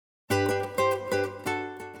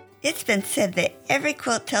It's been said that every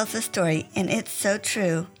quilt tells a story, and it's so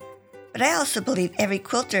true. But I also believe every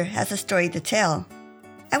quilter has a story to tell.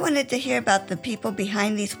 I wanted to hear about the people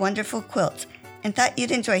behind these wonderful quilts and thought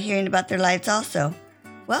you'd enjoy hearing about their lives also.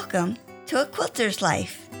 Welcome to A Quilter's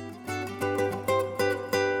Life.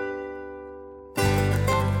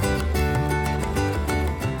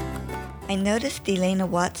 I noticed Elena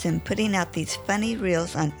Watson putting out these funny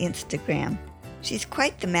reels on Instagram. She's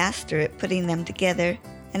quite the master at putting them together,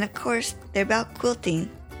 and of course, they're about quilting,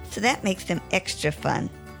 so that makes them extra fun.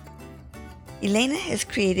 Elena has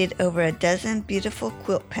created over a dozen beautiful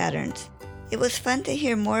quilt patterns. It was fun to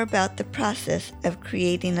hear more about the process of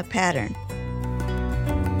creating a pattern.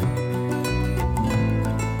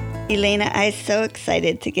 Elena, I'm so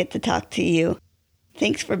excited to get to talk to you.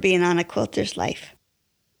 Thanks for being on A Quilter's Life.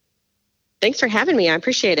 Thanks for having me. I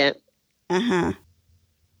appreciate it.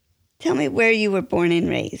 Tell me where you were born and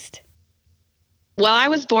raised. Well, I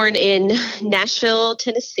was born in Nashville,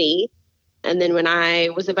 Tennessee. And then when I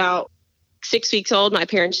was about 6 weeks old, my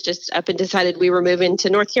parents just up and decided we were moving to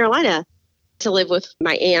North Carolina to live with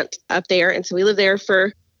my aunt up there. And so we lived there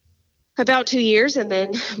for about 2 years. And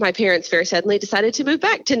then my parents very suddenly decided to move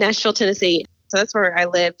back to Nashville, Tennessee. So that's where I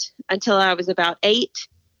lived until I was about 8.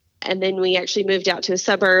 And then we actually moved out to a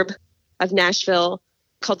suburb of Nashville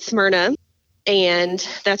called Smyrna. And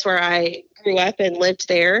that's where I grew up and lived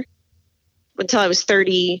there until I was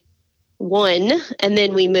 31. And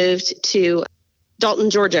then we moved to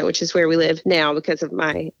Dalton, Georgia, which is where we live now because of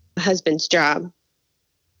my husband's job.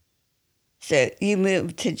 So you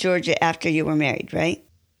moved to Georgia after you were married, right?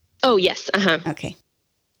 Oh, yes. Okay.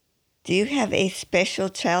 Do you have a special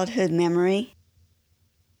childhood memory?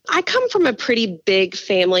 I come from a pretty big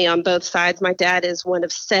family on both sides. My dad is one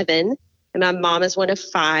of 7. And my mom is one of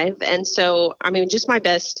 5. And so, just my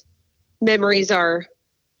best memories are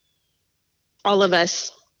all of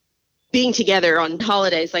us being together on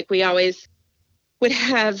holidays. Like we always would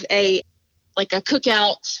have a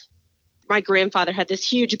cookout. My grandfather had this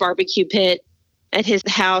huge barbecue pit at his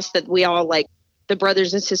house that we all the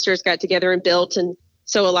brothers and sisters got together and built. And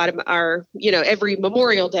so a lot of our, every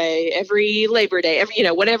Memorial Day, every Labor Day,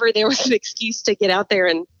 whatever, there was an excuse to get out there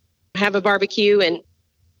and have a barbecue. And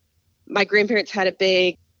my grandparents had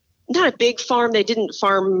not a big farm. They didn't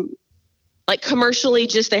farm commercially,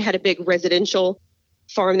 just they had a big residential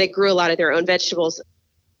farm. They grew a lot of their own vegetables.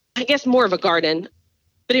 I guess more of a garden.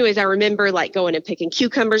 But anyways, I remember going and picking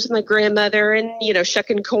cucumbers with my grandmother and,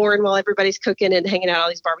 shucking corn while everybody's cooking and hanging out at all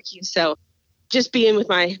these barbecues. So just being with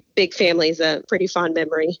my big family is a pretty fond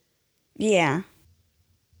memory. Yeah.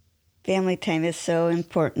 Family time is so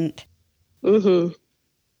important. Mm-hmm.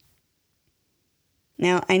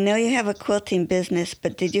 Now, I know you have a quilting business,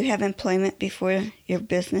 but did you have employment before your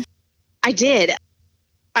business? I did.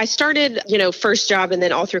 I started, first job, and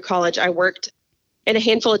then all through college, I worked in a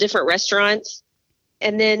handful of different restaurants.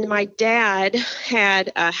 And then my dad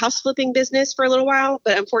had a house flipping business for a little while,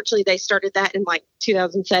 but unfortunately they started that in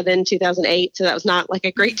 2007, 2008. So that was not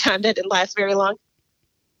a great time. That didn't last very long.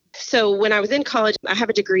 So when I was in college, I have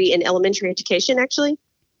a degree in elementary education, actually.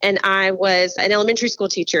 And I was an elementary school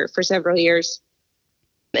teacher for several years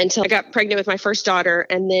until I got pregnant with my first daughter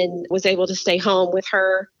and then was able to stay home with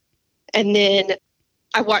her. And then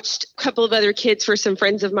I watched a couple of other kids for some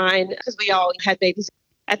friends of mine because we all had babies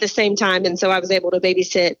at the same time. And so I was able to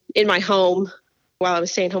babysit in my home while I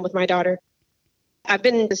was staying home with my daughter. I've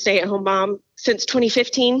been a stay-at-home mom since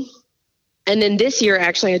 2015. And then this year,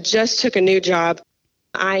 actually, I just took a new job.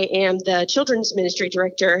 I am the children's ministry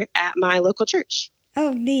director at my local church.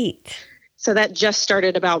 Oh, neat. So that just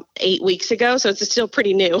started about 8 weeks ago, so it's still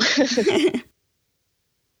pretty new.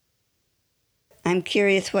 I'm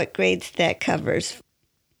curious what grades that covers.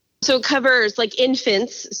 So it covers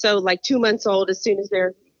infants, so 2 months old, as soon as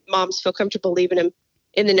their moms feel comfortable leaving them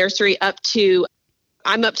in the nursery,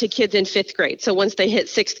 I'm up to kids in 5th grade. So once they hit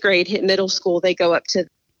 6th grade, hit middle school, they go up to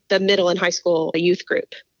the middle and high school youth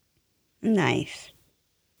group. Nice.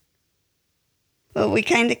 Well, we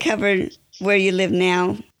kind of covered where you live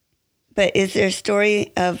now. But is there a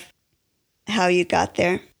story of how you got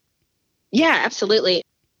there? Yeah, absolutely.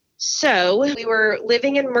 So we were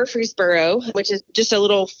living in Murfreesboro, which is just a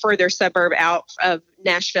little further suburb out of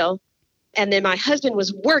Nashville. And then my husband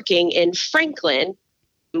was working in Franklin,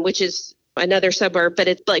 which is another suburb, but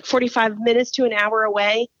it's 45 minutes to an hour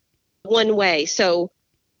away one way. So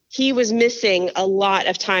he was missing a lot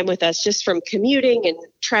of time with us just from commuting and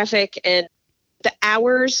traffic. And the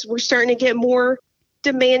hours were starting to get more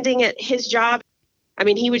demanding at his job.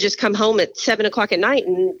 He would just come home at 7 o'clock at night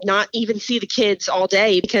and not even see the kids all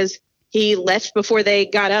day because he left before they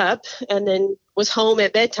got up and then was home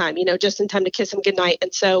at bedtime, just in time to kiss him goodnight.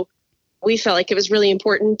 And so we felt like it was really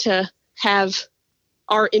important to have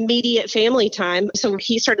our immediate family time. So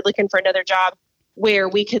he started looking for another job where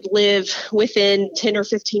we could live within 10 or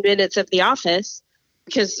 15 minutes of the office,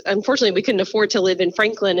 because unfortunately we couldn't afford to live in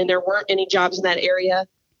Franklin, and there weren't any jobs in that area,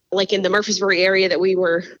 like in the Murfreesboro area that we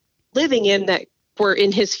were living in, that were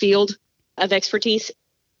in his field of expertise.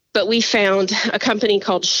 But we found a company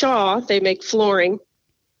called Shaw. They make flooring.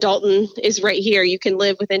 Dalton is right here. You can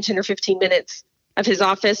live within 10 or 15 minutes of his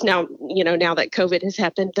office. Now, now that COVID has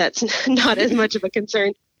happened, that's not as much of a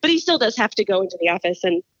concern, but he still does have to go into the office,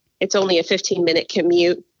 and it's only a 15-minute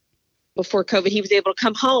commute. Before COVID, he was able to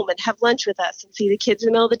come home and have lunch with us and see the kids in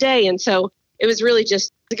the middle of the day. And so it was really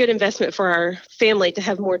just a good investment for our family to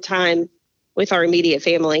have more time with our immediate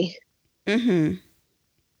family. Mm-hmm.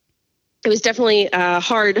 It was definitely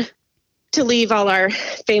hard to leave all our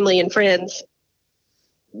family and friends,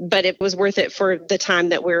 but it was worth it for the time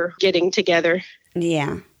that we're getting together.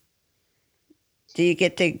 Yeah. Do you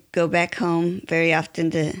get to go back home very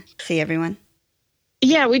often to see everyone?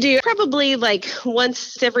 Yeah, we do. Probably like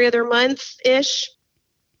once every other month-ish.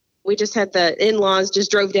 We just had the in-laws just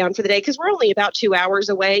drove down for the day, because we're only about 2 hours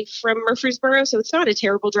away from Murfreesboro, so it's not a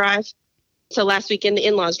terrible drive. So last weekend, the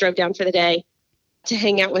in-laws drove down for the day to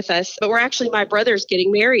hang out with us. But my brother's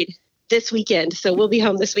getting married this weekend, so we'll be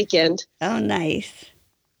home this weekend. Oh, nice.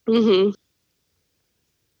 Mm-hmm.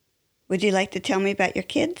 Would you like to tell me about your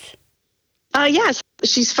kids? Yes.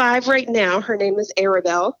 She's 5 right now. Her name is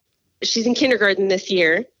Arabelle. She's in kindergarten this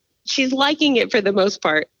year. She's liking it for the most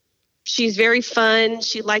part. She's very fun.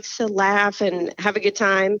 She likes to laugh and have a good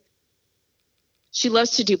time. She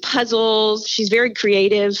loves to do puzzles. She's very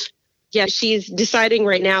creative. Yeah, she's deciding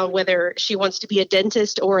right now whether she wants to be a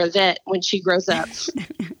dentist or a vet when she grows up.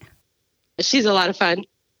 She's a lot of fun.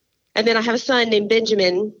 And then I have a son named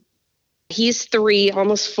Benjamin. He's 3,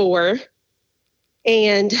 almost 4.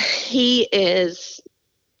 And he is,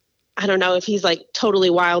 I don't know if he's like totally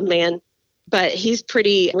wild man, but he's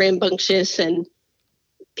pretty rambunctious, and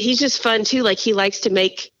he's just fun too. Like, he likes to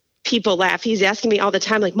make people laugh. He's asking me all the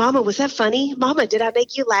time, like, Mama, was that funny? Mama, did I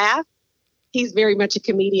make you laugh? He's very much a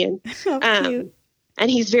comedian. So cute.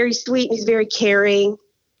 And he's very sweet, and he's very caring.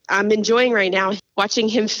 I'm enjoying right now watching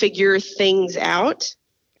him figure things out.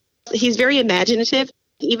 He's very imaginative.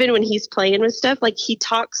 Even when he's playing with stuff, like, he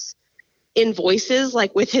talks in voices,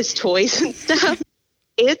 like with his toys and stuff.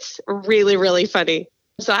 It's really, really funny.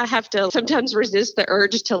 So I have to sometimes resist the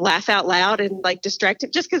urge to laugh out loud and like distract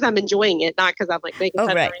him, just because I'm enjoying it, not because I'm like making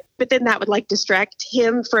fun of him. But then that would like distract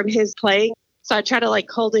him from his playing. So I try to like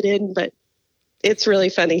hold it in, but it's really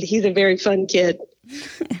funny. He's a very fun kid.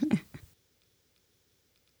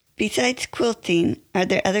 Besides quilting, are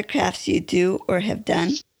there other crafts you do or have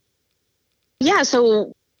done? Yeah,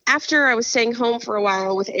 so after I was staying home for a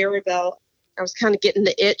while with Arabelle, I was kind of getting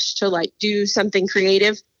the itch to like do something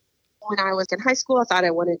creative. When I was in high school, I thought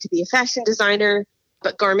I wanted to be a fashion designer,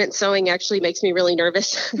 but garment sewing actually makes me really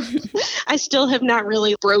nervous. I still have not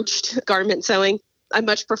really broached garment sewing. I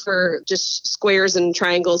much prefer just squares and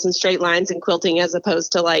triangles and straight lines and quilting, as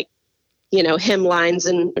opposed to like, hem lines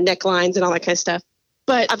and necklines and all that kind of stuff.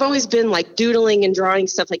 But I've always been like doodling and drawing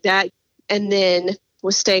stuff like that. And then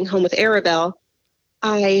was staying home with Arabelle.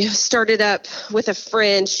 I started up with a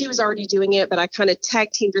friend. She was already doing it, but I kind of tag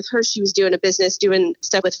teamed with her. She was doing a business, doing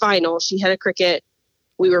stuff with vinyl. She had a Cricut.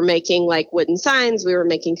 We were making like wooden signs. We were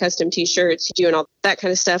making custom T-shirts, doing all that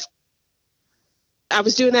kind of stuff. I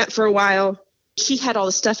was doing that for a while. She had all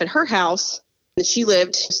the stuff at her house, and she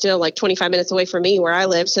lived still like 25 minutes away from me where I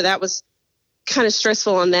live. So that was kind of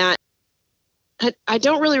stressful on that. I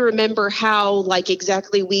don't really remember how like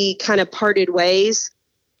exactly we kind of parted ways.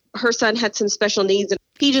 Her son had some special needs, and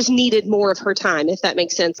he just needed more of her time, if that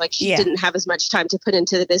makes sense. Like, she didn't have as much time to put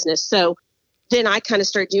into the business. So then I kind of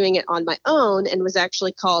started doing it on my own, and was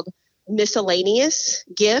actually called Miscellaneous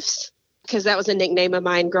Gifts, because that was a nickname of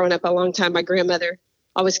mine growing up a long time. My grandmother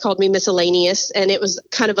always called me Miscellaneous, and it was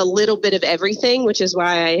kind of a little bit of everything, which is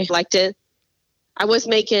why I liked it. I was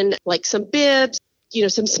making like some bibs,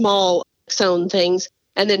 some small sewn things,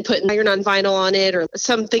 and then putting iron on vinyl on it, or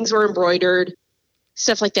some things were embroidered,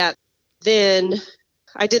 stuff like that. Then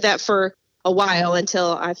I did that for a while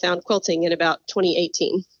until I found quilting in about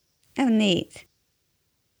 2018. Oh, neat.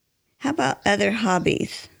 How about other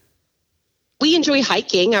hobbies? We enjoy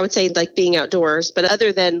hiking. I would say like being outdoors, but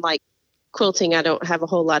other than like quilting, I don't have a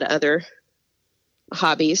whole lot of other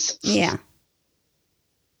hobbies. Yeah.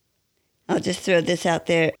 I'll just throw this out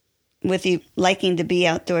there. With you liking to be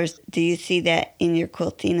outdoors, do you see that in your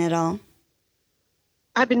quilting at all?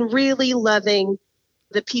 I've been really loving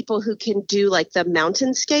the people who can do like the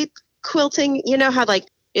mountainscape quilting. You know how like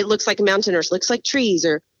it looks like a mountain or it looks like trees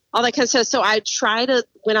or all that kind of stuff. So I try to,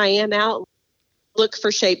 when I am out, look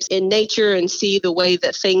for shapes in nature and see the way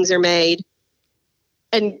that things are made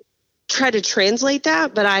and try to translate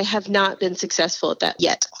that. But I have not been successful at that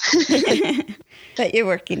yet. But you're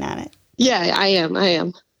working on it. Yeah, I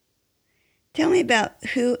am. Tell me about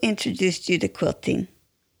who introduced you to quilting.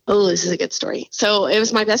 Oh, this is a good story. So it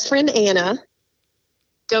was my best friend, Anna.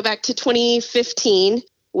 Go back to 2015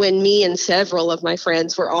 when me and several of my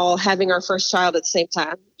friends were all having our first child at the same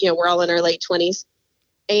time. You know, we're all in our late 20s.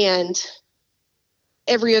 And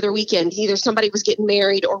every other weekend, either somebody was getting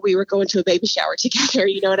married or we were going to a baby shower together.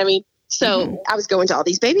 You know what I mean? So I was going to all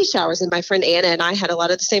these baby showers, and my friend Anna and I had a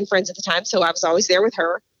lot of the same friends at the time. So I was always there with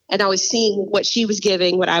her and always seeing what she was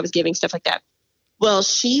giving, what I was giving, stuff like that. Well,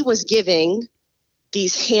 she was giving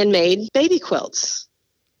these handmade baby quilts,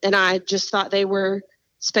 and I just thought they were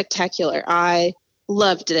spectacular. I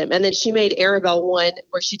loved them. And then she made Arabelle one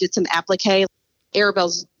where she did some applique.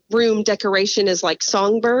 Arabelle's room decoration is like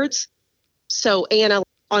songbirds. So Anna,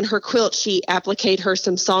 on her quilt, she appliqued her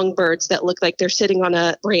some songbirds that look like they're sitting on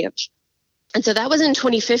a branch. And so that was in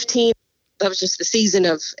 2015. That was just the season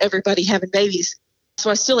of everybody having babies. So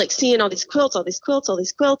I was still like seeing all these quilts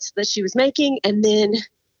that she was making. And then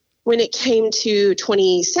when it came to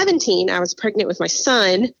 2017, I was pregnant with my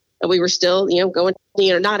son, and we were still, going,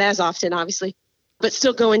 not as often, obviously, but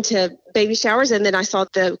still going to baby showers. And then I saw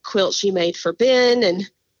the quilt she made for Ben, and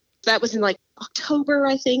that was in like October,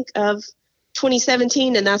 I think, of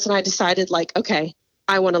 2017. And that's when I decided, like, okay,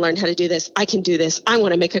 I want to learn how to do this. I can do this. I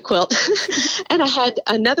want to make a quilt. And I had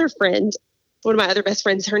another friend, one of my other best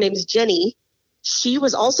friends, her name is Jenny. She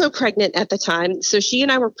was also pregnant at the time. So she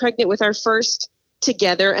and I were pregnant with our first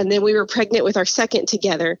together, and then we were pregnant with our second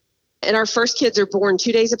together. And our first kids are born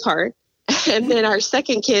 2 days apart. And then our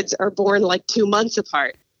second kids are born like 2 months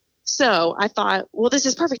apart. So I thought, well, this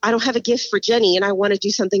is perfect. I don't have a gift for Jenny, and I want to do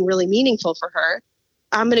something really meaningful for her.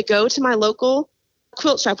 I'm going to go to my local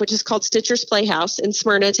quilt shop, which is called Stitcher's Playhouse in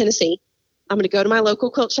Smyrna, Tennessee. I'm going to go to my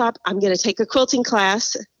local quilt shop. I'm going to take a quilting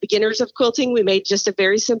class, beginners of quilting. We made just a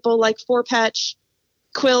very simple, like 4-patch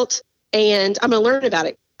quilt, and I'm going to learn about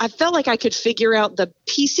it. I felt like I could figure out the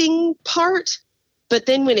piecing part, but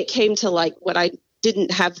then when it came to like what I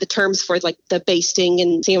didn't have the terms for, like the basting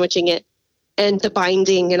and sandwiching it and the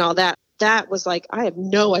binding and all that, that was like, I have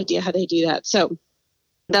no idea how they do that. So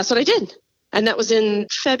that's what I did. And that was in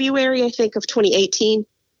February, I think, of 2018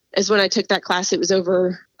 is when I took that class. It was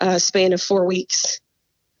over a span of 4 weeks.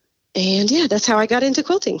 And yeah, that's how I got into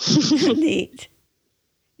quilting. Neat.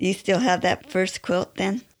 You still have that first quilt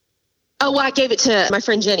then? Oh, well, I gave it to my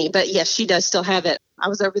friend Jenny, but yes, she does still have it. I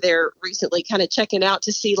was over there recently kind of checking out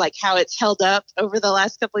to see like how it's held up over the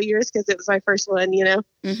last couple of years because it was my first one,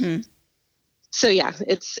 Mm-hmm. So yeah,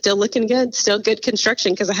 it's still looking good. Still good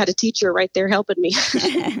construction because I had a teacher right there helping me.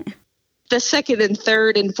 The second and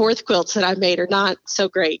third and fourth quilts that I made are not so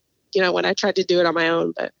great, when I tried to do it on my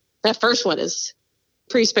own. But that first one is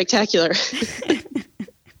pretty spectacular.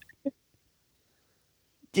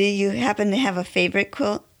 Do you happen to have a favorite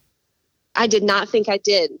quilt? I did not think I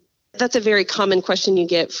did. That's a very common question you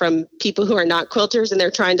get from people who are not quilters, and they're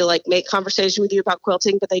trying to like make conversation with you about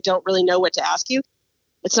quilting, but they don't really know what to ask you.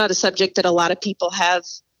 It's not a subject that a lot of people have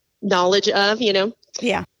knowledge of,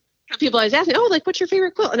 Yeah. People always ask me, what's your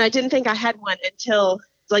favorite quilt? And I didn't think I had one until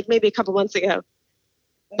like maybe a couple months ago.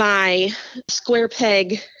 My square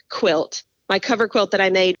peg quilt, my cover quilt that I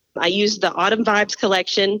made, I used the Autumn Vibes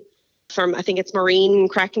collection from, I think it's Maureen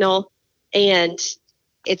Cracknell. And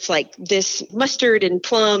it's like this mustard and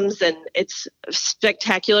plums, and it's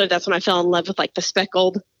spectacular. That's when I fell in love with like the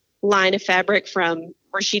speckled line of fabric from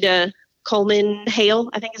Rashida Coleman Hale,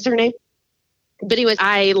 I think is her name. But anyways,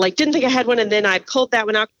 I didn't think I had one, and then I pulled that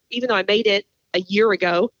one out, even though I made it a year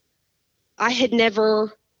ago. I had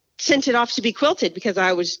never sent it off to be quilted because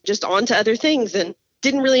I was just on to other things and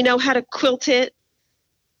didn't really know how to quilt it.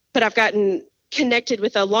 But I've gotten connected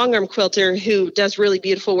with a long arm quilter who does really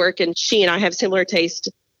beautiful work, and she and I have similar taste.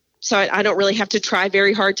 So I don't really have to try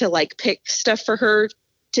very hard to pick stuff for her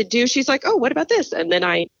to do. She's like, oh, what about this? And then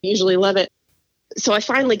I usually love it. So I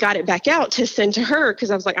finally got it back out to send to her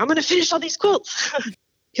because I was like, I'm going to finish all these quilts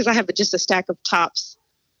because I have just a stack of tops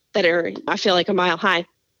that are, I feel like, a mile high.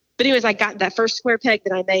 But anyways, I got that first square peg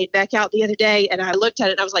that I made back out the other day, and I looked at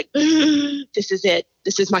it and I was like, this is it.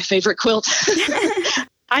 This is my favorite quilt.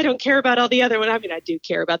 I don't care about all the other ones. I mean, I do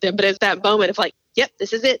care about them, but it's that moment of like, yep,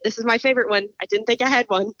 this is it. This is my favorite one. I didn't think I had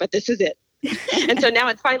one, but this is it. And so now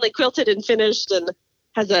it's finally quilted and finished and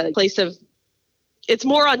has a place of, it's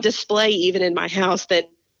more on display even in my house than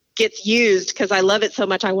gets used because I love it so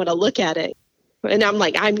much. I want to look at it. And I'm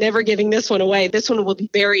like, I'm never giving this one away. This one will be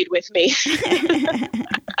buried with me.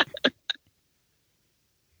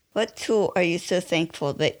 What tool are you so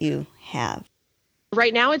thankful that you have?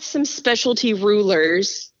 Right now, it's some specialty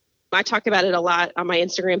rulers. I talk about it a lot on my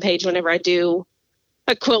Instagram page whenever I do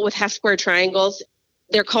a quilt with half square triangles.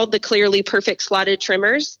 They're called the Clearly Perfect Slotted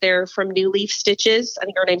Trimmers. They're from New Leaf Stitches. I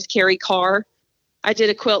think her name's Carrie Carr. I did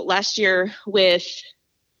a quilt last year with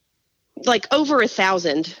like over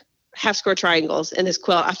 1,000 half square triangles in this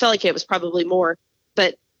quilt. I felt like it was probably more,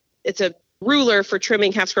 but it's a ruler for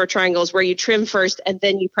trimming half square triangles where you trim first and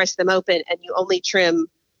then you press them open, and you only trim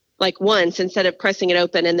like once instead of pressing it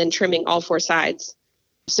open and then trimming all four sides.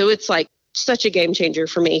 So it's like such a game changer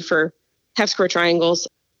for me for half square triangles.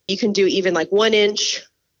 You can do even like 1 inch,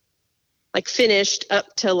 like finished,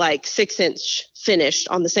 up to like 6-inch finished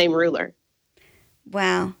on the same ruler.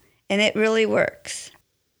 Wow. And it really works.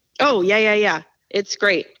 Oh, yeah. It's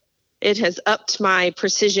great. It has upped my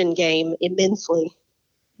precision game immensely.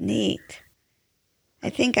 Neat. I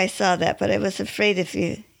think I saw that, but I was afraid if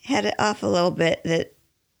you had it off a little bit that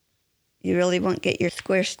you really won't get your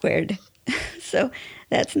square squared. So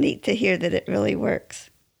that's neat to hear that it really works.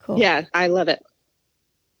 Cool. Yeah, I love it.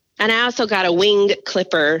 And I also got a wing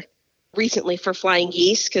clipper recently for flying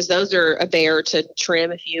geese, because those are a bear to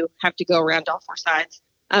trim if you have to go around all four sides.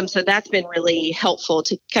 So that's been really helpful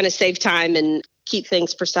to kind of save time and keep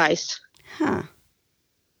things precise. Huh.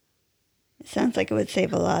 It sounds like it would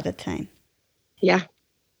save a lot of time. Yeah.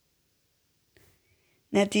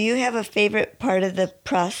 Now, do you have a favorite part of the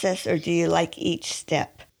process, or do you like each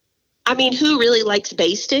step? I mean, who really likes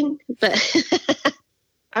basting? But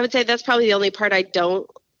I would say that's probably the only part I don't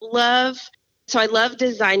love. So I love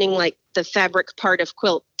designing like the fabric part of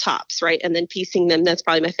quilt tops, right? And then piecing them. That's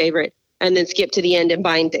probably my favorite. And then skip to the end and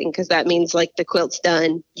binding, because that means like the quilt's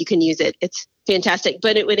done. You can use it. It's fantastic.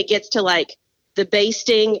 But when it gets to like the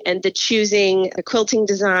basting and the choosing the quilting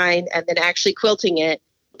design and then actually quilting it,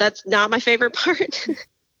 that's not my favorite part.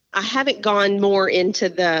 I haven't gone more into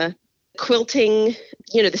the quilting,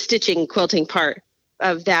 the stitching quilting part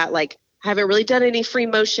of that. Like, I haven't really done any free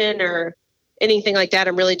motion or anything like that.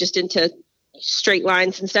 I'm really just into straight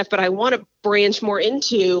lines and stuff, but I want to branch more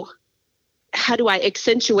into how do I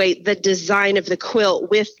accentuate the design of the quilt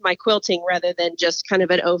with my quilting rather than just kind of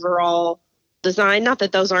an overall design. Not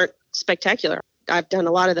that those aren't spectacular. I've done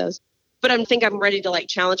a lot of those, but I think I'm ready to like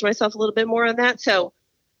challenge myself a little bit more on that. So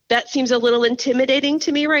that seems a little intimidating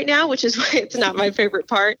to me right now, which is why it's not my favorite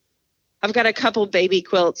part. I've got a couple baby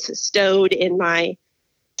quilts stowed in my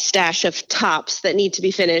stash of tops that need to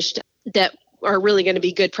be finished that are really going to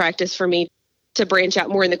be good practice for me to branch out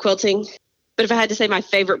more in the quilting. But if I had to say my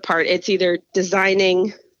favorite part, it's either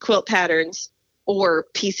designing quilt patterns or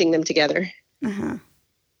piecing them together. Uh-huh.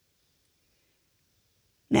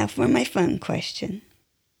 Now for my fun question.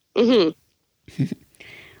 Mm-hmm.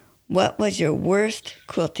 What was your worst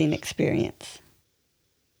quilting experience?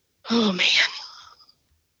 Oh, man.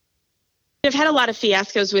 I've had a lot of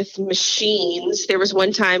fiascos with machines. There was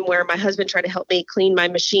one time where my husband tried to help me clean my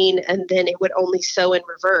machine, and then it would only sew in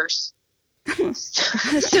reverse.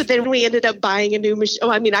 So then we ended up buying a new machine. Oh,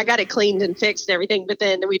 I mean, I got it cleaned and fixed and everything, but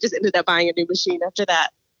then we just ended up buying a new machine after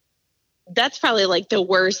that. That's probably like the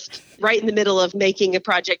worst, right in the middle of making a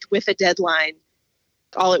project with a deadline.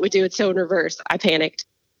 All it would do is sew in reverse. I panicked.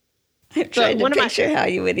 I'm trying to picture how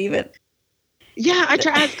you would even... Yeah,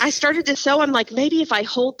 I started to sew. I'm like, maybe if I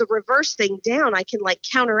hold the reverse thing down, I can like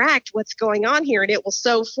counteract what's going on here and it will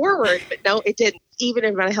sew forward. But no, it didn't. Even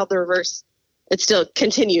if I held the reverse, it still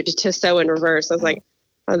continued to sew in reverse. I was like,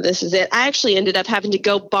 oh, this is it. I actually ended up having to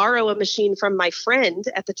go borrow a machine from my friend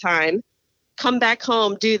at the time, come back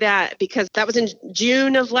home, do that, because that was in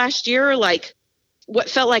June of last year, like what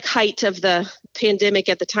felt like height of the pandemic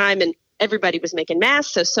at the time. And everybody was making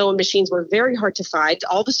masks. So sewing machines were very hard to find.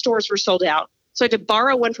 All the stores were sold out. So I had to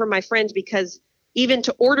borrow one from my friend because even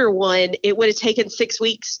to order one, it would have taken 6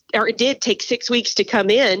 weeks, or it did take 6 weeks to come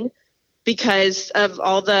in because of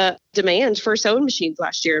all the demand for sewing machines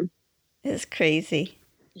last year. It's crazy.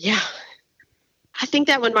 Yeah. I think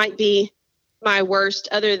that one might be my worst,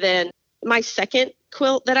 other than my second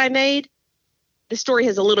quilt that I made. The story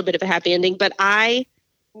has a little bit of a happy ending, but I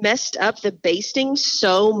messed up the basting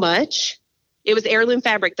so much. It was heirloom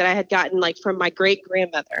fabric that I had gotten like from my great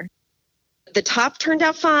grandmother. The top turned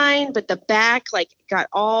out fine, but the back like got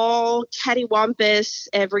all cattywampus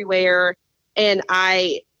everywhere. And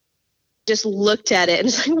I just looked at it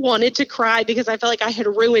and I wanted to cry because I felt like I had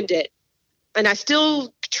ruined it. And I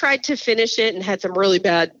still tried to finish it and had some really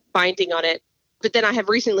bad binding on it. But then I have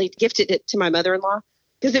recently gifted it to my mother-in-law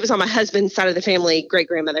because it was on my husband's side of the family, great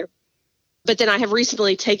grandmother. But then I have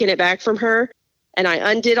recently taken it back from her and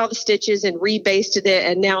I undid all the stitches and rebasted it.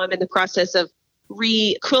 And now I'm in the process of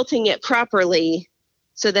re-quilting it properly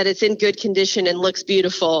so that it's in good condition and looks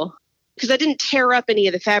beautiful. Because I didn't tear up any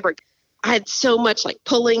of the fabric. I had so much like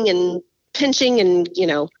pulling and pinching and,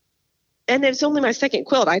 and it was only my second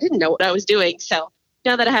quilt. I didn't know what I was doing. So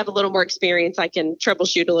now that I have a little more experience, I can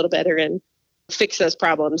troubleshoot a little better and fix those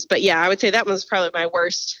problems. But yeah, I would say that was probably my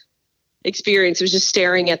worst experience. It was just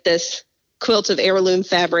staring at this quilt of heirloom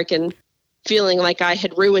fabric and feeling like I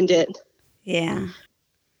had ruined it. Yeah.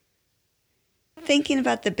 Thinking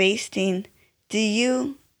about the basting, do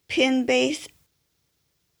you pin baste?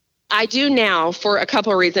 I do now for a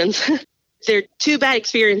couple of reasons. There are two bad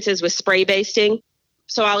experiences with spray basting.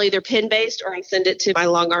 So I'll either pin baste or I'll send it to my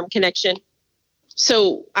long arm connection.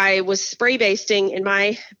 So I was spray basting in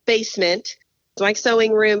my basement. My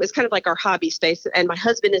sewing room is kind of like our hobby space, and my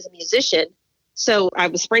husband is a musician. So I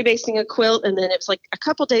was spray basting a quilt, and then it was like a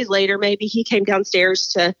couple days later, maybe he came downstairs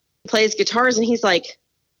to play his guitars, and he's like,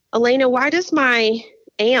 Elena, why does my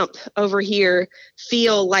amp over here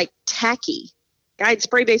feel like tacky? I had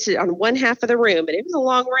spray basted on one half of the room, and it was a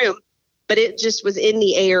long room, but it just was in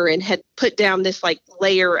the air and had put down this like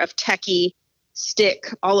layer of tacky stick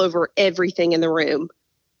all over everything in the room.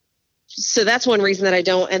 So that's one reason that I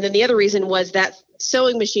don't. And then the other reason was that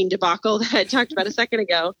sewing machine debacle that I talked about a second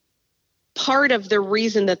ago. Part of the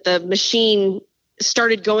reason that the machine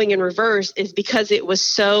started going in reverse is because it was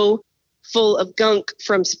so full of gunk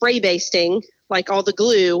from spray basting, like all the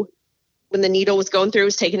glue, when the needle was going through, it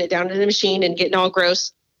was taking it down to the machine and getting all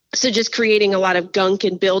gross. So just creating a lot of gunk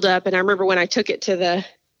and buildup. And I remember when I took it to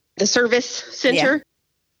the service center,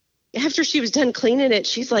 after she was done cleaning it,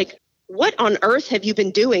 she's like, what on earth have you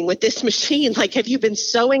been doing with this machine? Like, have you been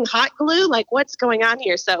sewing hot glue? Like, what's going on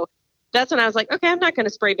here? So that's when I was like, okay, I'm not going to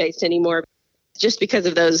spray baste anymore, just because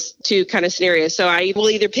of those two kind of scenarios. So I will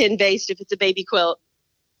either pin baste if it's a baby quilt,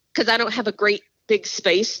 because I don't have a great big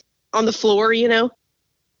space on the floor,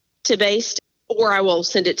 to baste, or I will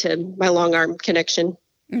send it to my long arm connection.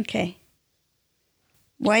 Okay.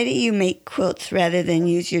 Why do you make quilts rather than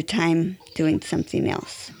use your time doing something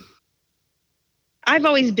else? I've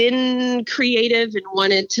always been creative and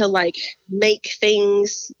wanted to make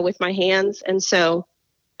things with my hands. And so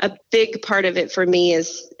a big part of it for me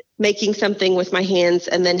is making something with my hands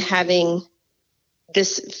and then having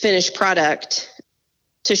this finished product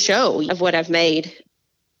to show of what I've made.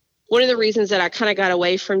 One of the reasons that I kind of got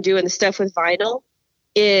away from doing the stuff with vinyl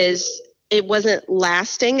is it wasn't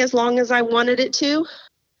lasting as long as I wanted it to.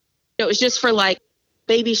 It was just for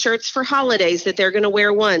baby shirts for holidays that they're going to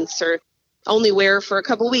wear once or only wear for a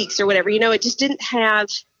couple weeks or whatever. It just didn't have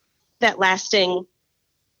that lasting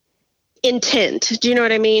intent. Do you know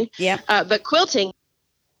what I mean? Yeah. But quilting,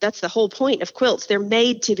 that's the whole point of quilts. They're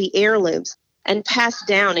made to be heirlooms and passed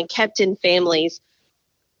down and kept in families.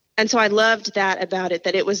 And so I loved that about it,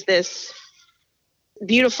 that it was this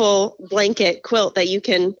beautiful blanket quilt that you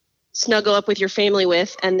can snuggle up with your family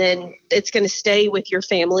with, and then it's going to stay with your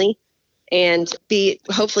family and be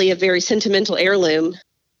hopefully a very sentimental heirloom.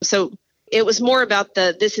 So it was more about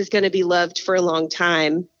this is going to be loved for a long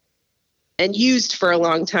time and used for a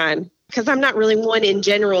long time, because I'm not really one in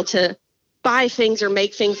general to buy things or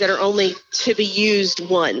make things that are only to be used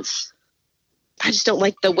once. I just don't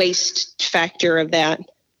like the waste factor of that.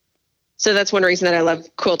 So that's one reason that I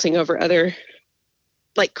love quilting over other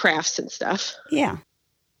crafts and stuff. Yeah.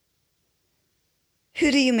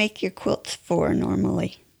 Who do you make your quilts for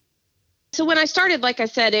normally? So when I started, like I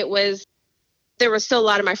said, there was still a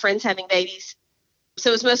lot of my friends having babies.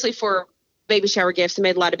 So it was mostly for baby shower gifts. I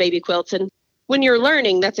made a lot of baby quilts. And when you're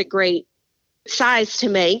learning, that's a great size to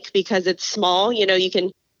make because it's small. You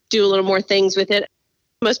can do a little more things with it.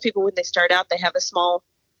 Most people, when they start out, they have a small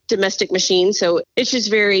domestic machine. So it's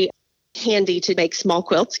just very handy to make small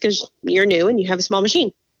quilts because you're new and you have a small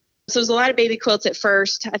machine. So it was a lot of baby quilts at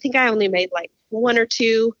first. I think I only made one or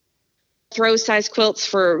two throw size quilts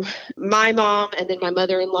for my mom and then my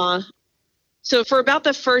mother-in-law. So for about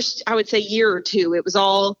the first, I would say, year or two, it was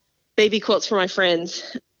all baby quilts for my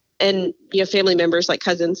friends and family members like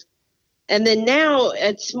cousins. And then now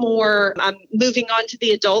it's more, I'm moving on to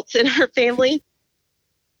the adults in our family.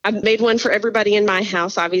 I've made one for everybody in my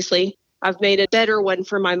house, obviously. I've made a better one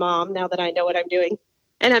for my mom now that I know what I'm doing.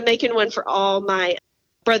 And I'm making one for all my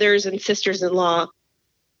brothers and sisters-in-law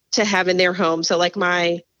to have in their home. So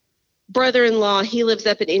my brother-in-law, he lives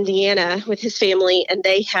up in Indiana with his family, and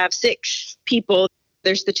they have 6 people.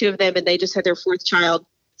 There's the 2 of them, and they just had their 4th child.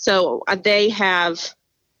 So they have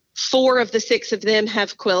 4 of the 6 of them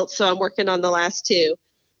have quilts, so I'm working on the last 2.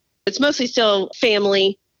 It's mostly still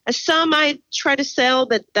family. Some I try to sell,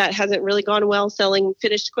 but that hasn't really gone well, selling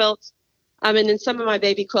finished quilts. And then some of my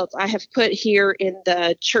baby quilts I have put here in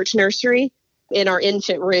the church nursery in our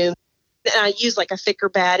infant room. And I use like a thicker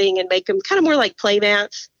batting and make them kind of more like play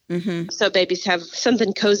mats. Mm-hmm. So babies have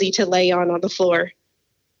something cozy to lay on the floor.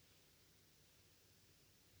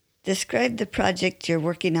 Describe the project you're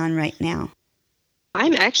working on right now.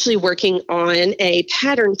 I'm actually working on a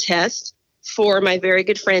pattern test for my very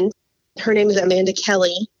good friend. Her name is Amanda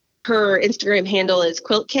Kelly. Her Instagram handle is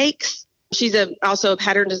Quilt Cakes. She's also a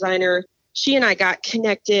pattern designer. She and I got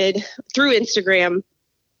connected through Instagram,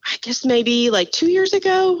 I guess maybe like 2 years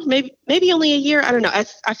ago, maybe only a year. I don't know.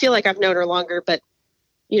 I feel like I've known her longer, but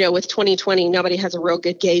with 2020, nobody has a real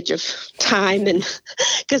good gauge of time, and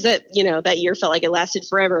because that year felt like it lasted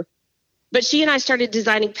forever. But she and I started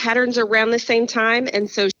designing patterns around the same time, and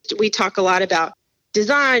so we talk a lot about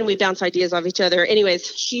design. We bounce ideas off each other.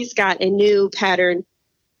 Anyways, she's got a new pattern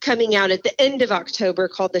coming out at the end of October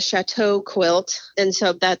called the Chateau Quilt, and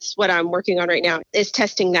so that's what I'm working on right now, is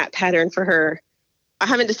testing that pattern for her. I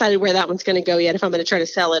haven't decided where that one's going to go yet, if I'm going to try to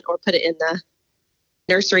sell it or put it in the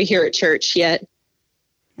nursery here at church yet.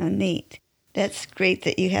 Oh, neat. That's great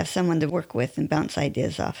that you have someone to work with and bounce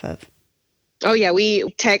ideas off of. Oh, yeah. We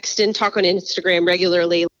text and talk on Instagram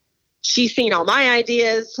regularly. She's seen all my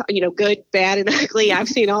ideas, good, bad, and ugly. I've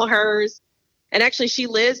seen all hers. And actually, she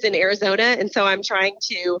lives in Arizona. And so I'm trying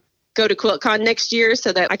to go to QuiltCon next year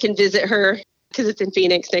so that I can visit her, because it's in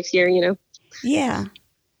Phoenix next year, Yeah.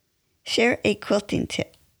 Share a quilting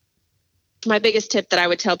tip. My biggest tip that I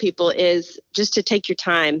would tell people is just to take your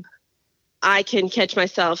time. I can catch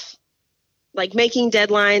myself like making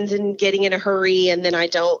deadlines and getting in a hurry, and then I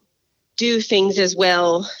don't do things as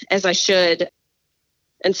well as I should.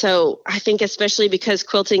 And so I think especially because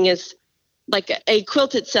quilting is like a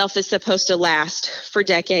quilt itself is supposed to last for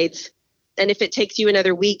decades. And if it takes you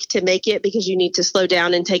another week to make it because you need to slow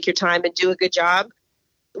down and take your time and do a good job,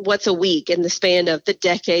 what's a week in the span of the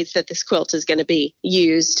decades that this quilt is going to be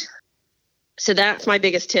used? So that's my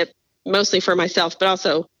biggest tip, mostly for myself, but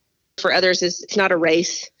also for others, is it's not a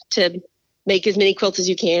race to make as many quilts as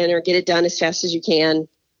you can or get it done as fast as you can.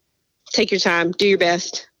 Take your time, do your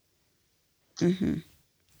best. Mm-hmm.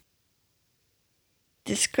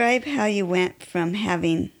 Describe how you went from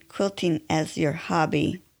having quilting as your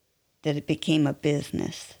hobby that it became a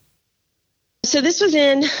business. So this was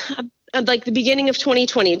in like the beginning of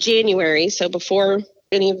 2020, January, so before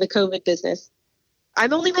any of the COVID business.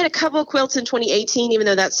 I've only made a couple of quilts in 2018, even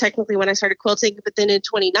though that's technically when I started quilting. But then in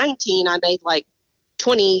 2019, I made like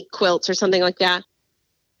 20 quilts or something like that.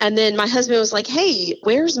 And then my husband was like, hey,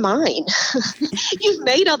 where's mine? You've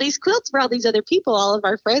made all these quilts for all these other people, all of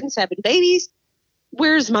our friends having babies.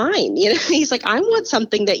 Where's mine? He's like, I want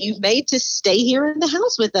something that you've made to stay here in the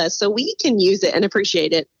house with us so we can use it and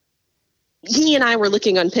appreciate it. He and I were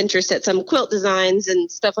looking on Pinterest at some quilt designs and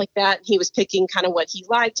stuff like that. He was picking kind of what he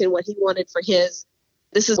liked and what he wanted for his.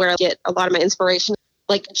 This is where I get a lot of my inspiration,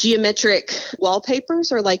 like geometric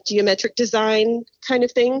wallpapers or like geometric design kind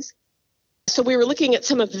of things. So we were looking at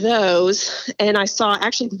some of those, and I saw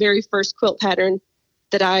actually the very first quilt pattern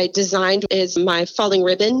that I designed is my falling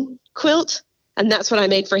ribbon quilt. And that's what I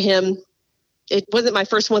made for him. It wasn't my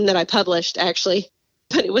first one that I published, actually,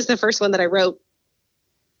 but it was the first one that I wrote.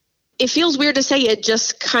 It feels weird to say it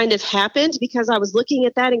just kind of happened, because I was looking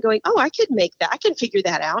at that and going, oh, I could make that. I can figure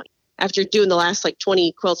that out. After doing the last like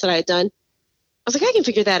 20 quilts that I had done, I was like, I can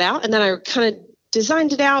figure that out. And then I kind of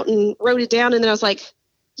designed it out and wrote it down. And then I was like,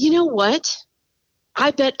 you know what? I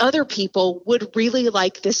bet other people would really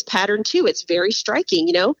like this pattern too. It's very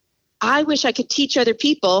striking, I wish I could teach other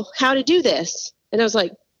people how to do this. And I was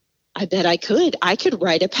like, I bet I could. I could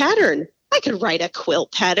write a pattern. I could write a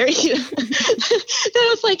quilt pattern. Then I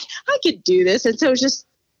was like, I could do this. And so it was just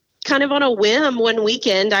kind of on a whim one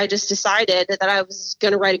weekend, I just decided that I was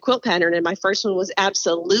going to write a quilt pattern. And my first one was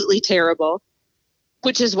absolutely terrible,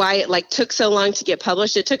 which is why it took so long to get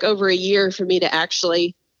published. It took over a year for me to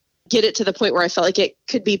actually get it to the point where I felt like it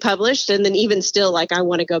could be published. And then even still, I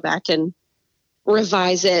want to go back and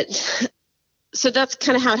revise it. So that's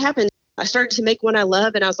kind of how it happened. I started to make one I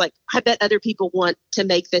love, and I was like, I bet other people want to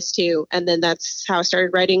make this too. And then that's how I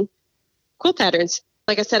started writing quilt patterns.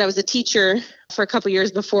 Like I said, I was a teacher for a couple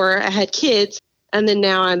years before I had kids. And then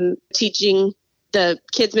now I'm teaching the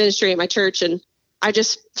kids ministry at my church. And I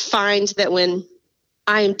just find that when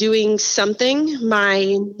I am doing something,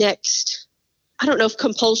 my next, I don't know if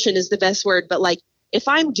compulsion is the best word, but if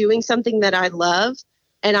I'm doing something that I love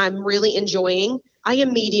and I'm really enjoying, I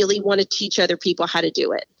immediately want to teach other people how to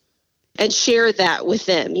do it and share that with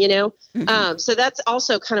them, Mm-hmm. So that's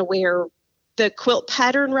also kind of where the quilt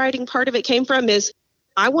pattern writing part of it came from, is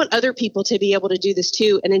I want other people to be able to do this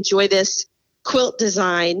too and enjoy this quilt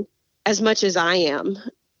design as much as I am.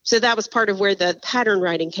 So that was part of where the pattern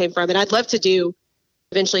writing came from. And I'd love to do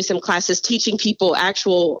eventually some classes teaching people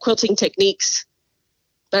actual quilting techniques,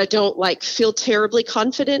 but I don't feel terribly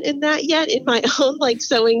confident in that yet in my own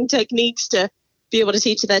sewing techniques to be able to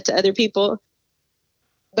teach that to other people.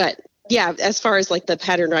 But yeah, as far as the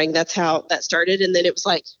pattern writing, that's how that started. And then it was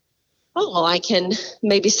oh, well, I can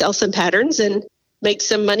maybe sell some patterns and make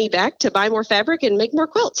some money back to buy more fabric and make more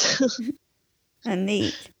quilts.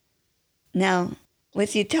 Neat. Now,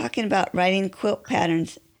 with you talking about writing quilt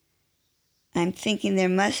patterns, I'm thinking there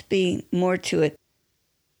must be more to it.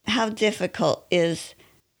 How difficult is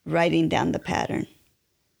writing down the pattern?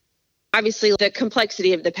 Obviously, the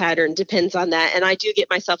complexity of the pattern depends on that. And I do get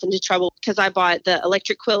myself into trouble because I bought the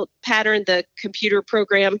electric quilt pattern, the computer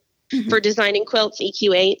program for designing quilts,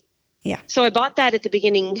 EQ8. Yeah. So I bought that at the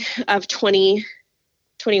beginning of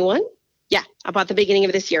 2021. Yeah, I bought the beginning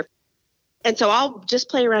of this year. And so I'll just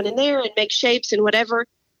play around in there and make shapes and whatever.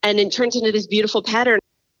 And it turns into this beautiful pattern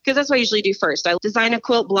because that's what I usually do first. I'll design a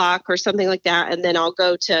quilt block or something like that. And then I'll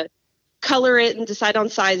go to color it and decide on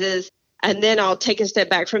sizes. And then I'll take a step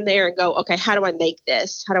back from there and go, okay, how do I make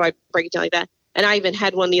this? How do I break it down like that? And I even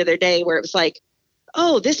had one the other day where it was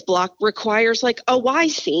oh, this block requires a Y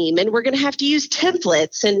seam and we're going to have to use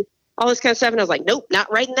templates and all this kind of stuff. And I was like, nope,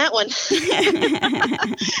 not writing that one.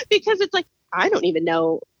 Because it's I don't even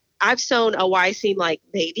know. I've sewn a Y seam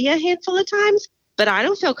maybe a handful of times, but I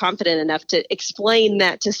don't feel confident enough to explain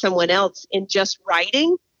that to someone else in just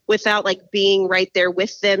writing without being right there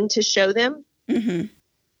with them to show them. Mm-hmm.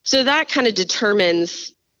 So that kind of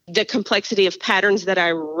determines the complexity of patterns that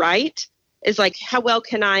I write is how well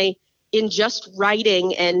can I, in just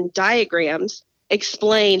writing and diagrams,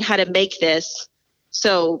 explain how to make this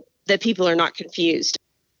so that people are not confused.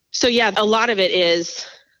 So yeah, a lot of it is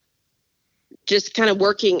just kind of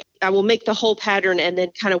working. I will make the whole pattern and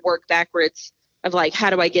then kind of work backwards of how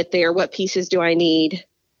do I get there? What pieces do I need?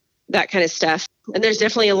 That kind of stuff. And there's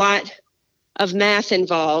definitely a lot of math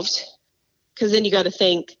involved because then you got to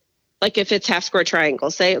think if it's half square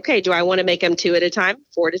triangles, say, okay, do I want to make them 2 at a time,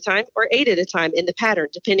 4 at a time, or 8 at a time in the pattern,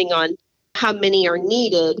 depending on how many are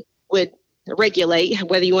needed would regulate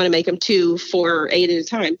whether you want to make them 2, 4, or 8 at a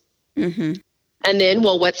time. Mm-hmm. And then,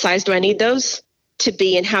 well, what size do I need those to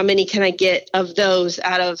be and how many can I get of those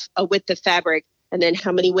out of a width of fabric? And then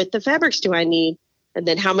how many width of fabrics do I need? And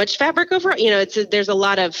then how much fabric over, there's a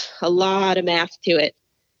lot of math to it.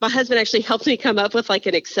 My husband actually helped me come up with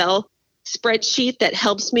an Excel spreadsheet that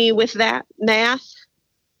helps me with that math.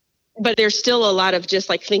 But there's still a lot of just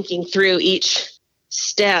thinking through each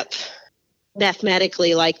step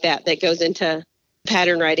mathematically that goes into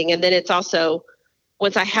pattern writing. And then it's also,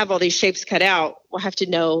 once I have all these shapes cut out, we'll have to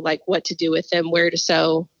know what to do with them, where to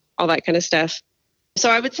sew, all that kind of stuff. So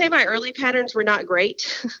I would say my early patterns were not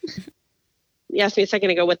great. You asked me a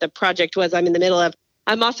second ago what the project was I'm in the middle of.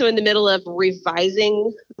 I'm also in the middle of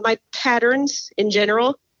revising my patterns in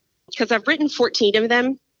general because I've written 14 of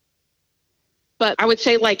them. But I would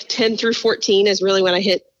say 10 through 14 is really when I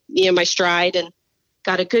hit my stride and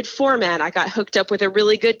got a good format. I got hooked up with a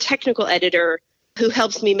really good technical editor who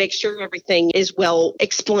helps me make sure everything is well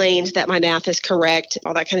explained, that my math is correct,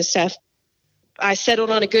 all that kind of stuff. I settled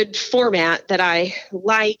on a good format that I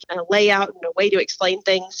like, a layout and a way to explain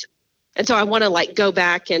things. And so I want to go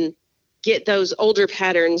back and get those older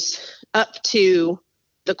patterns up to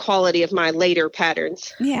the quality of my later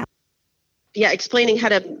patterns. Yeah. Yeah, explaining how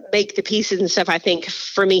to make the pieces and stuff, I think,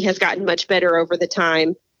 for me has gotten much better over the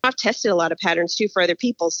time. I've tested a lot of patterns, too, for other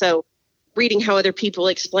people. So reading how other people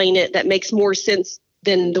explain it, that makes more sense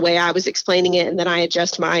than the way I was explaining it, and then I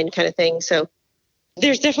adjust mine kind of thing. So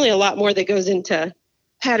there's definitely a lot more that goes into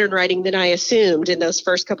pattern writing than I assumed in those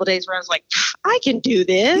first couple of days where I was like, I can do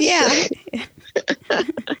this. Yeah.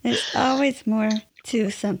 There's always more to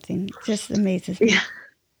something. It just amazes me. Yeah.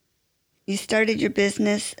 You started your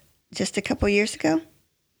business just a couple years ago?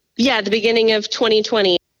 Yeah, at the beginning of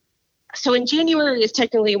 2020. So in January is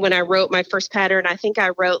technically when I wrote my first pattern. I think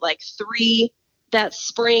I wrote 3 that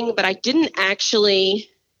spring, but I didn't actually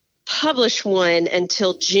publish one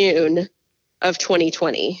until June of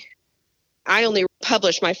 2020. I only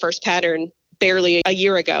published my first pattern barely a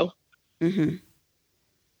year ago. Mm-hmm.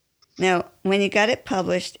 Now, when you got it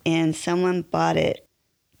published and someone bought it,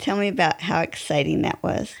 tell me about how exciting that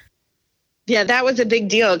was. Yeah, that was a big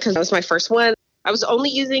deal because that was my first one. I was only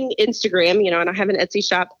using Instagram, and I have an Etsy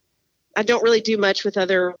shop. I don't really do much with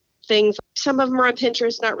other things. Some of them are on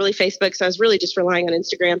Pinterest, not really Facebook. So I was really just relying on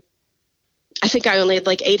Instagram. I think I only had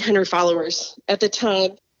 800 followers at the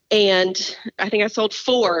time. And I think I sold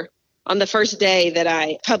 4 on the first day that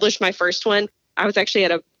I published my first one. I was actually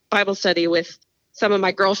at a Bible study with some of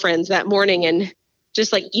my girlfriends that morning and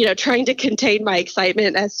just like, trying to contain my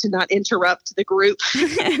excitement as to not interrupt the group.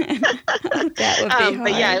 That would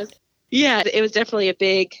be hard. But it was definitely a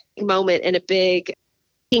big moment and a big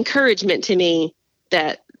encouragement to me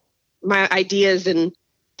that my ideas and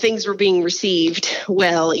things were being received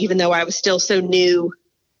well, even though I was still so new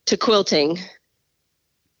to quilting.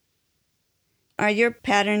 Are your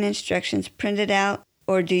pattern instructions printed out,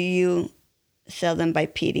 or do you sell them by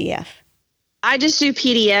PDF? I just do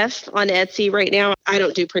PDF on Etsy right now. I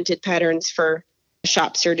don't do printed patterns for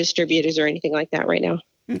shops or distributors or anything like that right now.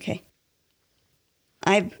 Okay.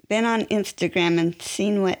 I've been on Instagram and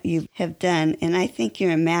seen what you have done, and I think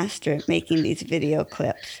you're a master at making these video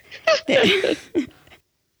clips. They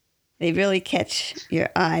really catch your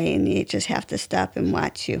eye, and you just have to stop and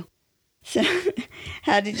watch you. So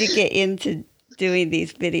how did you get into doing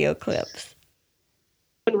these video clips?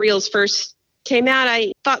 When Reels first came out,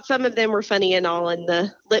 I thought some of them were funny and all, and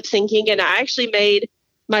the lip syncing, and I actually made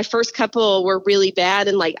my first couple were really bad,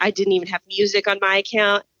 and like I didn't even have music on my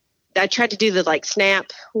account. I tried to do the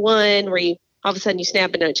snap one where you all of a sudden you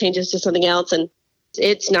snap and it changes to something else, and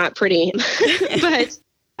it's not pretty. But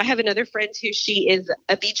I have another friend who she is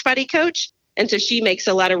a Beachbody coach, and so she makes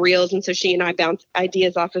a lot of reels, and so she and I bounce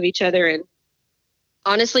ideas off of each other. And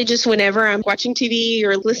honestly, just whenever I'm watching TV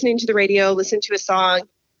or listening to the radio, listening to a song,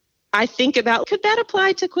 I think about, could that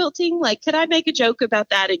apply to quilting? Like, could I make a joke about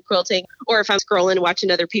that in quilting? Or if I'm scrolling, watching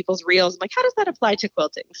other people's reels, I'm like, how does that apply to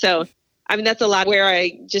quilting? So, that's a lot where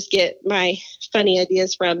I just get my funny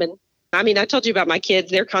ideas from. And I told you about my kids.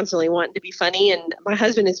 They're constantly wanting to be funny. And my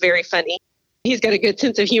husband is very funny. He's got a good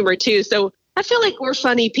sense of humor too. So I feel like we're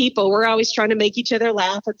funny people. We're always trying to make each other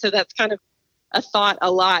laugh. And so that's kind of a thought a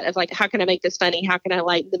lot of like, how can I make this funny? How can I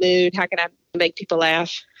lighten the mood? How can I make people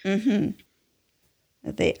laugh? Mm-hmm.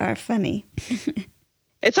 They are funny.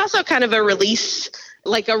 It's also kind of a release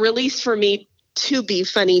for me to be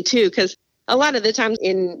funny too, because a lot of the times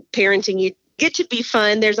in parenting, you get to be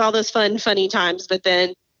fun. There's all those funny times, but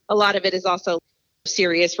then a lot of it is also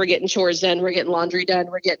serious. We're getting chores done. We're getting laundry done.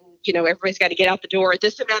 We're getting, everybody's got to get out the door at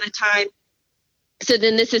this amount of time. So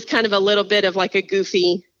then this is kind of a little bit of like a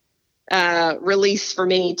goofy release for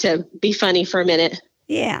me to be funny for a minute.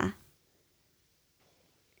 Yeah.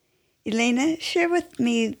 Elena, share with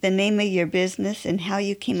me the name of your business and how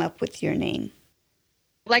you came up with your name.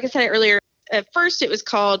 Like I said earlier, at first it was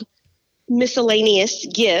called Miscellaneous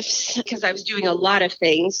Gifts because I was doing a lot of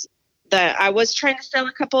things. I was trying to sell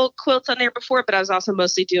a couple quilts on there before, but I was also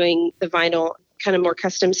mostly doing the vinyl, kind of more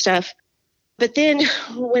custom stuff. But then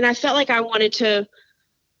when I felt like I wanted to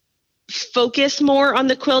focus more on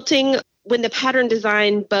the quilting, when the pattern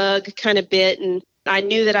design bug kind of bit, and I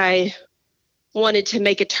knew that I wanted to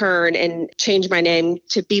make a turn and change my name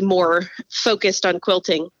to be more focused on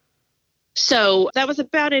quilting. So that was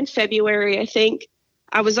about in February, I think.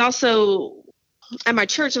 I was also, at my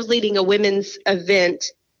church, I was leading a women's event.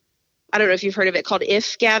 I don't know if you've heard of it, called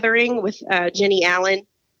If Gathering with Jenny Allen.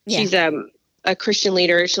 Yeah. She's a Christian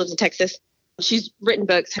leader. She lives in Texas. She's written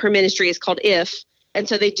books. Her ministry is called If. And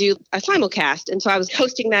so they do a simulcast. And so I was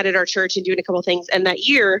hosting that at our church and doing a couple of things. And that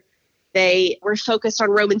year, they were focused on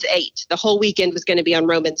Romans 8. The whole weekend was going to be on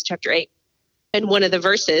Romans chapter 8. And one of the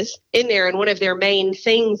verses in there, and one of their main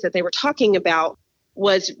things that they were talking about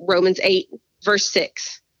was Romans 8, verse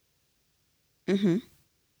 6. Mm-hmm.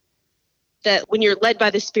 That when you're led by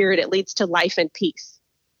the Spirit, it leads to life and peace.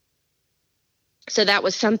 So that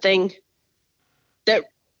was something that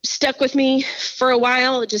stuck with me for a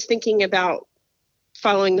while, just thinking about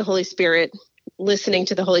following the Holy Spirit, listening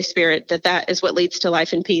to the Holy Spirit, that is what leads to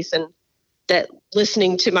life and peace, and that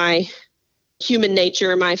listening to my human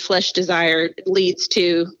nature, my flesh desire, leads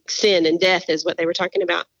to sin and death is what they were talking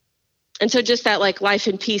about. And so just that like life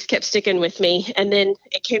and peace kept sticking with me. And then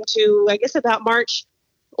it came to, I guess, about March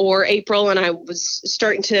or April, and I was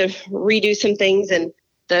starting to redo some things, and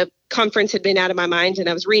the conference had been out of my mind, and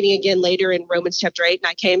I was reading again later in Romans chapter 8, and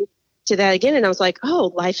I came to that again, and I was like,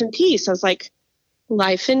 oh, life and peace. I was like,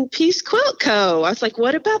 Life and Peace Quilt Co. I was like,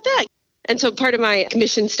 what about that? And so part of my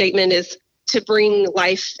mission statement is to bring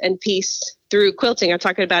life and peace through quilting. I'm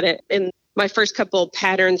talking about it in my first couple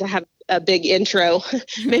patterns. I have a big intro,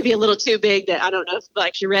 maybe a little too big that I don't know if people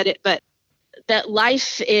actually read it, but that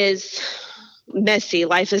life is messy.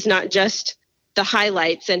 Life is not just the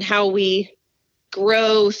highlights, and how we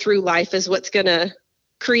grow through life is what's going to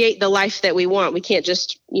create the life that we want. We can't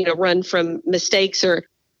just, run from mistakes or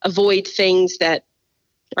avoid things that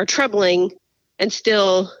are troubling and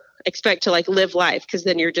still expect to live life, because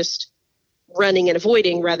then you're just running and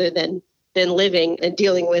avoiding rather than living and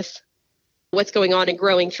dealing with what's going on and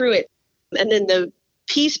growing through it. And then the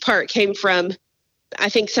peace part came from I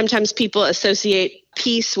think sometimes people associate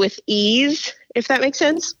peace with ease, if that makes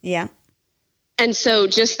sense. Yeah. And so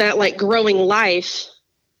just that like growing life,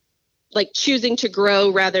 like choosing to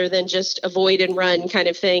grow rather than just avoid and run kind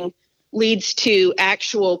of thing, leads to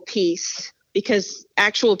actual peace, because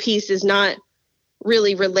actual peace is not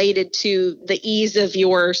really related to the ease of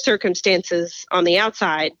your circumstances on the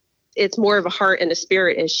outside. It's more of a heart and a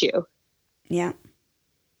spirit issue. Yeah.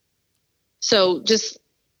 So just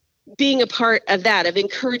being a part of that, of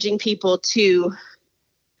encouraging people to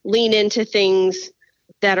lean into things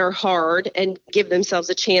that are hard and give themselves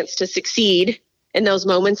a chance to succeed in those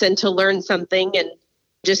moments and to learn something and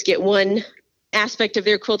just get one aspect of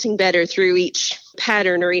their quilting better through each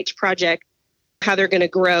pattern or each project, how they're going to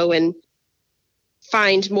grow and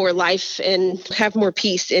find more life and have more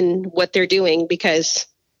peace in what they're doing because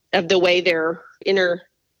of the way their inner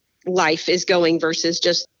life is going versus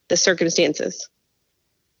just the circumstances.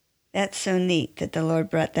 That's so neat that the Lord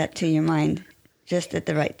brought that to your mind just at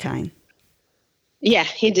the right time. Yeah,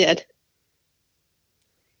 he did.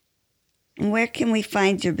 And where can we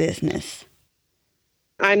find your business?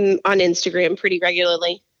 I'm on Instagram pretty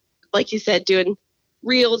regularly. Like you said, doing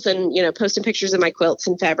reels and, posting pictures of my quilts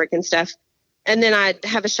and fabric and stuff. And then I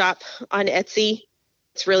have a shop on Etsy.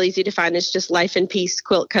 It's real easy to find. It's just Life and Peace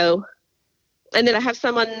Quilt Co. And then I have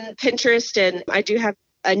some on Pinterest, and I do have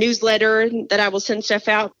a newsletter that I will send stuff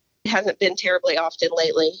out. It hasn't been terribly often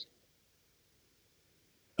lately.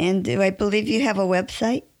 And do I believe you have a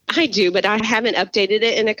website? I do, but I haven't updated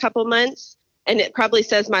it in a couple months. And it probably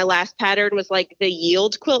says my last pattern was like the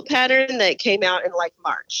Yield quilt pattern that came out in like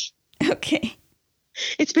March. Okay.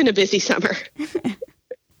 It's been a busy summer.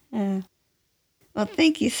 Well,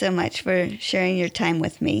 thank you so much for sharing your time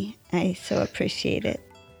with me. I so appreciate it.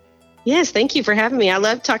 Yes, thank you for having me. I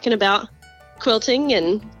love talking about quilting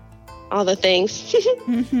and all the things.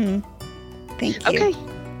 Mm-hmm. Thank you. Okay.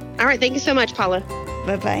 All right. Thank you so much, Paula.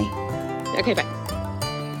 Bye-bye. Okay, bye.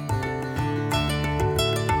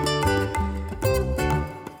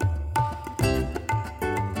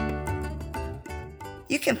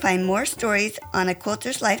 You can find more stories on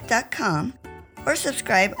aquilterslife.com or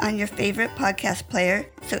subscribe on your favorite podcast player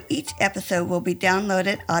so each episode will be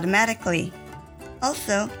downloaded automatically.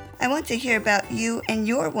 Also, I want to hear about you and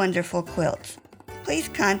your wonderful quilts. Please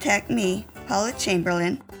contact me, Paula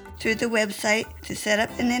Chamberlain, through the website to set up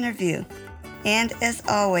an interview. And as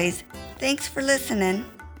always, thanks for listening.